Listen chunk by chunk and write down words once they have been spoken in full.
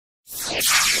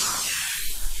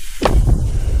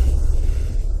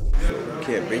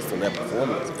can't base on that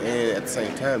performance. And at the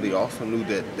same time, they also knew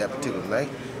that that particular night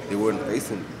they weren't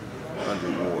facing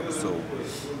Andre Ward. So,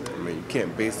 I mean, you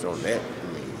can't base it on that.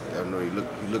 I mean, I know he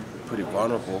looked pretty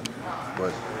vulnerable,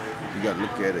 but you got to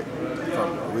look at it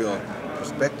from a real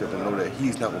perspective and know that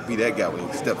he's not going to be that guy when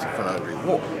he steps in front of Andre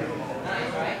Ward.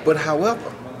 But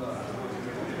however,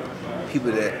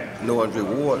 people that know Andre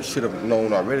Ward should have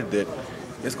known already that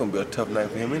it's going to be a tough night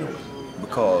for him anyway,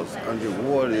 because Andre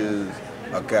Ward is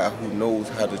a guy who knows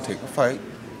how to take a fight,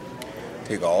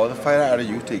 take all the fight out of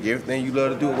you, take everything you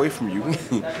love to do away from you,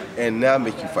 and now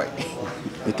make you fight.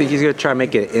 You think he's going to try to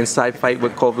make it an inside fight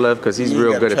with Kovalev? Because he's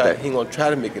real good at that. He ain't going to try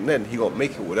to make it nothing. He's going to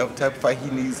make it whatever type of fight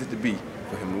he needs it to be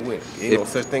for him to win. Ain't no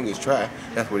such thing as try.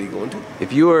 That's what he's going to do.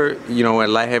 If you were, at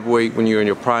light heavyweight when you were in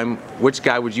your prime, which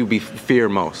guy would you fear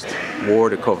most,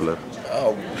 Ward or Kovalev?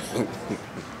 Oh.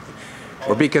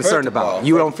 Or be concerned about?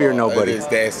 You don't fear nobody.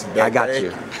 I got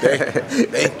you.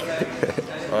 Thank you.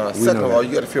 Second of all,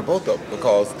 you got to fear both of them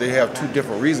because they have two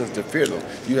different reasons to fear them.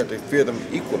 You have to fear them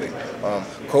equally.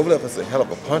 Kovalev is a hell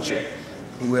of a puncher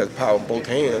who has power in both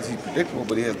hands. He's predictable,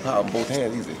 but he has power in both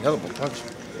hands. He's a hell of a puncher.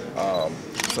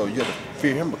 So you have to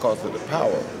fear him because of the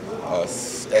power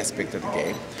aspect of the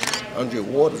game. Andre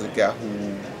Ward is a guy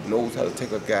who knows how to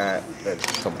take a guy and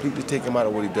completely take him out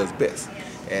of what he does best.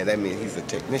 And that means he's a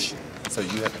technician. So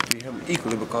you have to fear him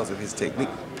equally because of his technique.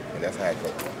 And that's how it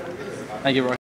goes. Thank you, Roy.